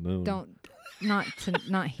side of the moon. Not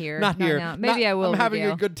here. Not here. Now. Maybe I will. I'm having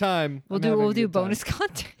Miguel. a good time. We'll do bonus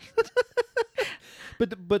content.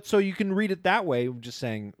 But so you can read it that way, just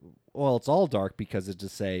saying, well, it's all dark because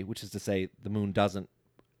which is to say the moon doesn't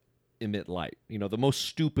emit light. The most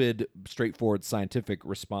stupid, straightforward scientific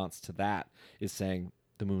response to that is saying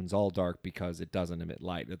the moon's all dark because it doesn't emit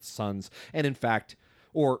light. It's sun's, and in fact,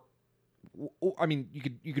 or I mean,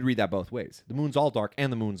 you could read that both ways. The moon's all dark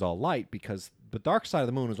and the moon's all light because the dark side of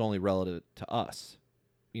the moon is only relative to us.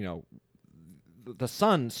 The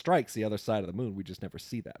sun strikes the other side of the moon. We just never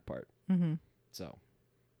see that part. Mm-hmm. So,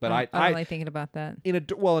 but I don't like thinking about that. In a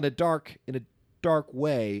dark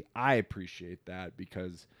way, I appreciate that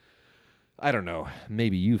because I don't know.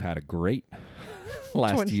 Maybe you've had a great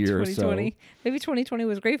last year or so. Maybe 2020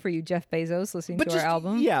 was great for you, Jeff Bezos, listening to our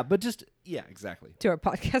album. Yeah, exactly. To our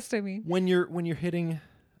podcast, I mean. When you're hitting,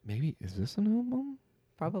 maybe is this an album?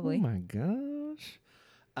 Probably. Oh my gosh.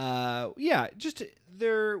 Yeah, just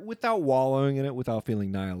they're without wallowing in it, without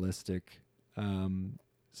feeling nihilistic.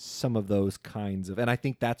 Some of those kinds of, and I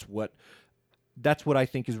think that's what I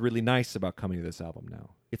think is really nice about coming to this album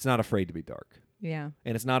now. It's not afraid to be dark. Yeah.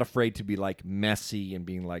 And it's not afraid to be like messy and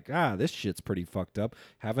being like, this shit's pretty fucked up.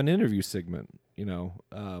 Have an interview segment,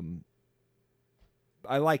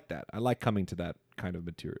 I like that. I like coming to that kind of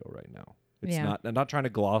material right now. It's I'm not trying to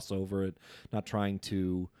gloss over it, not trying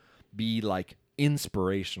to be like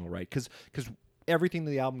inspirational, right? Because everything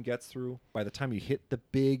that the album gets through, by the time you hit the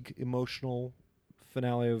big emotional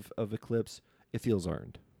finale of Eclipse, it feels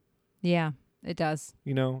earned. Yeah. It does.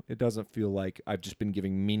 It doesn't feel like I've just been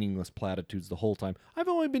giving meaningless platitudes the whole time. I've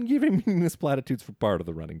only been giving meaningless platitudes for part of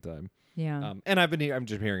the running time. Yeah. And I'm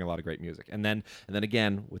just hearing a lot of great music. And then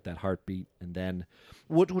again with that heartbeat. And then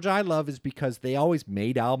which I love is because they always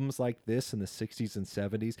made albums like this in the 60s and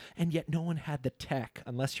 70s, and yet no one had the tech,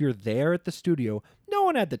 unless you're there at the studio, no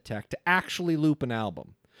one had the tech to actually loop an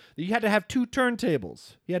album. You had to have two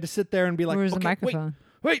turntables. You had to sit there and be like, where's okay, the microphone?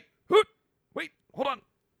 Wait, hold on.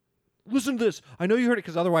 Listen to this. I know you heard it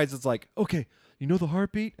because otherwise it's like, okay, you know the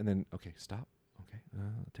heartbeat, and then okay, stop. Okay,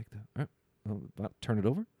 take that. All right, turn it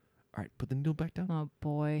over. All right, put the needle back down. Oh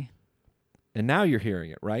boy. And now you're hearing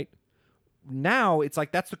it, right? Now it's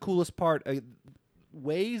like that's the coolest part.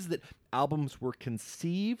 Ways that albums were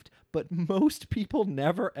conceived, but most people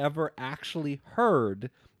never ever actually heard.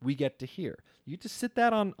 We get to hear. You just sit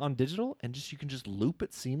that on digital, and you can just loop it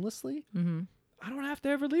seamlessly. Mm-hmm. I don't have to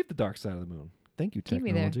ever leave the dark side of the moon. Thank you,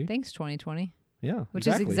 technology. Keep me there. Thanks, 2020. Yeah, which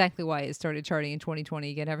is exactly why it started charting in 2020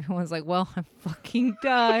 again. Everyone's like, well, I'm fucking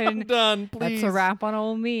done. I'm done, please. That's a wrap on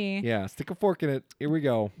old me. Yeah, stick a fork in it. Here we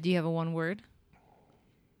go. Do you have a one word?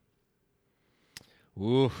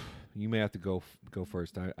 Ooh, you may have to go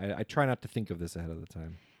first. I try not to think of this ahead of the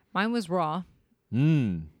time. Mine was raw.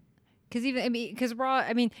 Because raw,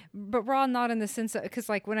 but raw not in the sense of, because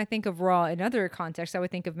like when I think of raw in other contexts, I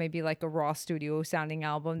would think of maybe like a raw studio sounding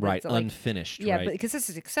album. Right, like, unfinished, yeah, right? but because this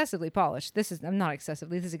is excessively polished. I'm not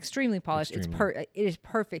excessively, this is extremely polished. Extremely. It is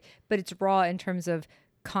perfect, but it's raw in terms of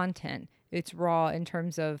content. It's raw in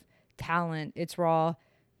terms of talent. It's raw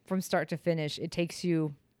from start to finish. It takes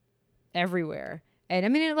you everywhere.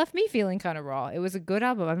 And it left me feeling kind of raw. It was a good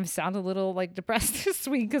album. I sound a little like depressed this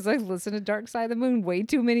week because I listened to Dark Side of the Moon way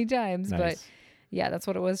too many times. Nice. But yeah, that's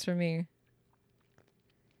what it was for me.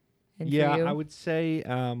 And yeah, for you? I would say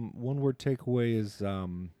one word takeaway is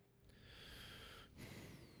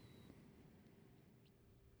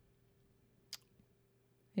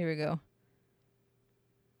here we go.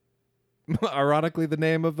 ironically the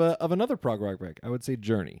name of another prog rock band. I would say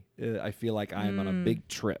Journey. I feel like I'm on a big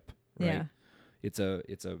trip. Right? Yeah. It's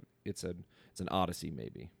an odyssey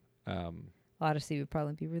maybe. Odyssey would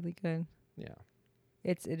probably be really good. Yeah.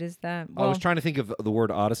 It is that. I was trying to think of the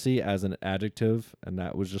word odyssey as an adjective, and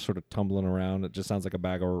that was just sort of tumbling around. It just sounds like a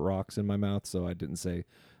bag of rocks in my mouth, so I didn't say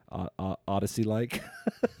odyssey-like.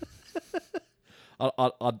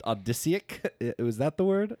 Odysseic? Was that the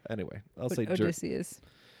word? Anyway, I'll say Odysseus.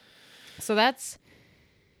 So that's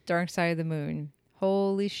Dark Side of the Moon.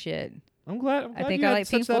 Holy shit. I'm glad I think you I had like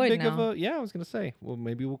such Pink that Floyd big now. of a. Yeah, I was gonna say. Well,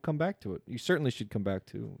 maybe we'll come back to it. You certainly should come back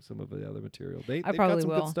to some of the other material. They've probably got some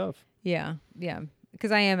will. good stuff. Yeah.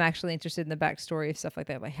 Because I am actually interested in the backstory of stuff like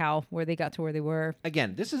that, like where they got to where they were.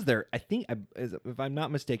 Again, this is their. I think, if I'm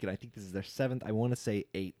not mistaken, I think this is their 7th. I want to say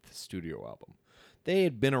 8th studio album. They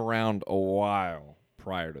had been around a while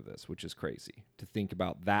prior to this, which is crazy to think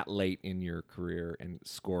about that late in your career and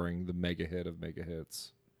scoring the mega hit of mega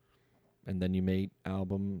hits. And then you made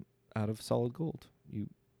album out of solid gold. You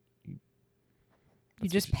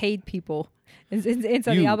that's just what paid people. And so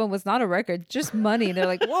the You- album was not a record, just money. They're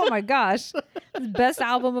like, oh my gosh, it's the best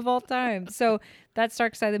album of all time. So that's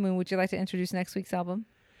Dark Side of the Moon. Would you like to introduce next week's album?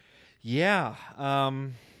 Yeah.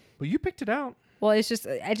 Well, you picked it out. Well, it's just,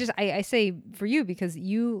 I say for you because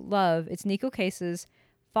you love, it's Nico Case's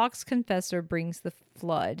Fox Confessor Brings the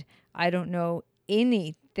Flood. I don't know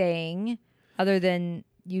anything other than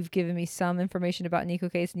you've given me some information about Nico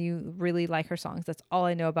Case and you really like her songs. That's all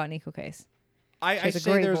I know about Nico Case. I has a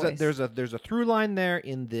say great there's voice. a through line there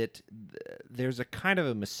in that there's a kind of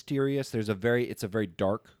a mysterious. It's a very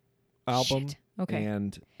dark album. Shit. Okay.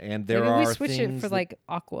 And there Maybe are we switch it things for that- like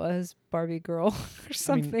Aqua as Barbie Girl or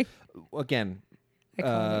something. again.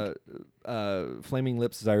 Iconic. Flaming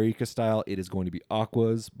Lips Zyreka style. It is going to be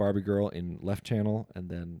Aqua's Barbie Girl in left channel, and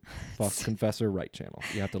then Fox Confessor right channel.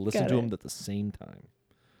 You have to listen Got to it. them at the same time,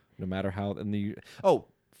 no matter how. And the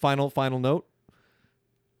final note.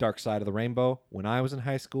 Dark Side of the Rainbow. When I was in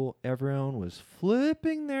high school, everyone was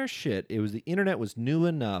flipping their shit. It was the internet was new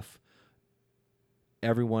enough.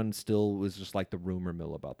 Everyone still was just like the rumor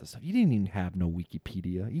mill about this stuff. You didn't even have no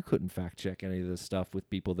Wikipedia. You couldn't fact check any of this stuff with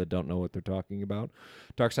people that don't know what they're talking about.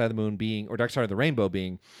 Dark Side of the Moon being, or Dark Side of the Rainbow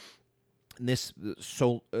being, this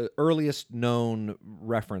earliest known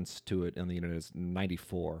reference to it on the internet is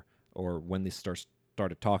 94, or when they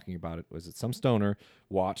started talking about it, was that some stoner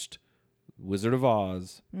watched Wizard of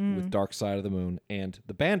Oz with Dark Side of the Moon, and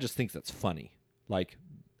the band just thinks that's funny. Like,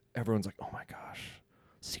 everyone's like, oh my gosh,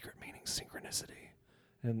 secret meaning synchronicity.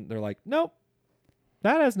 And they're like, nope,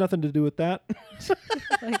 that has nothing to do with that.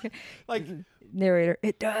 Like, Narrator,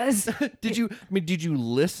 it does. did you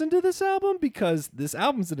listen to this album? Because this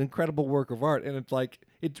album's an incredible work of art, and it's like,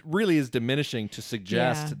 it really is diminishing to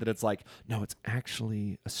suggest Yeah. that it's like, no, it's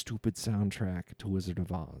actually a stupid soundtrack to Wizard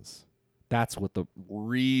of Oz. That's what the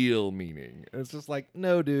real meaning. It's just like,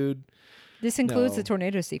 no, dude. This includes No. the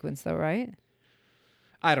tornado sequence, though, right?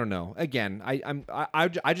 I don't know. Again, I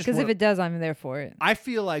just Because if it does, I'm there for it. I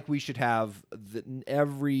feel like we should have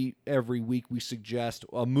every week we suggest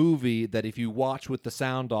a movie that if you watch with the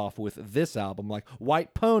sound off with this album, like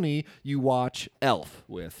White Pony, you watch Elf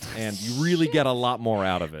with, and you really get a lot more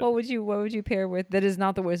out of it. What would you pair with? That is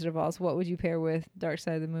not the Wizard of Oz. What would you pair with Dark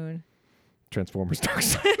Side of the Moon? Transformers Dark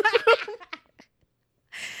Side.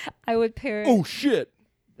 I would pair. Oh shit!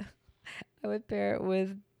 I would pair it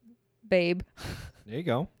with Babe. There you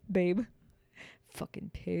go. Babe.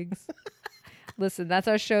 Fucking pigs. Listen, that's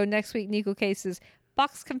our show. Next week, Nico Case's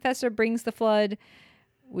Fox Confessor Brings the Flood.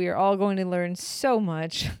 We are all going to learn so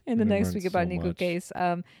much in the We're gonna next learn week about so Nico much. Case.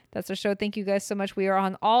 That's our show. Thank you guys so much. We are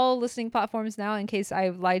on all listening platforms now. In case I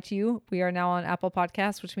lied to you, we are now on Apple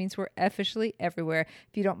Podcasts, which means we're officially everywhere.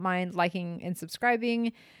 If you don't mind liking and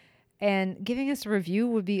subscribing and giving us a review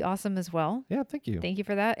would be awesome as well. Yeah, thank you. Thank you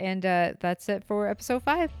for that. And that's it for episode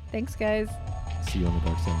 5. Thanks, guys. See you on the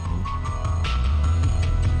dark side. Man.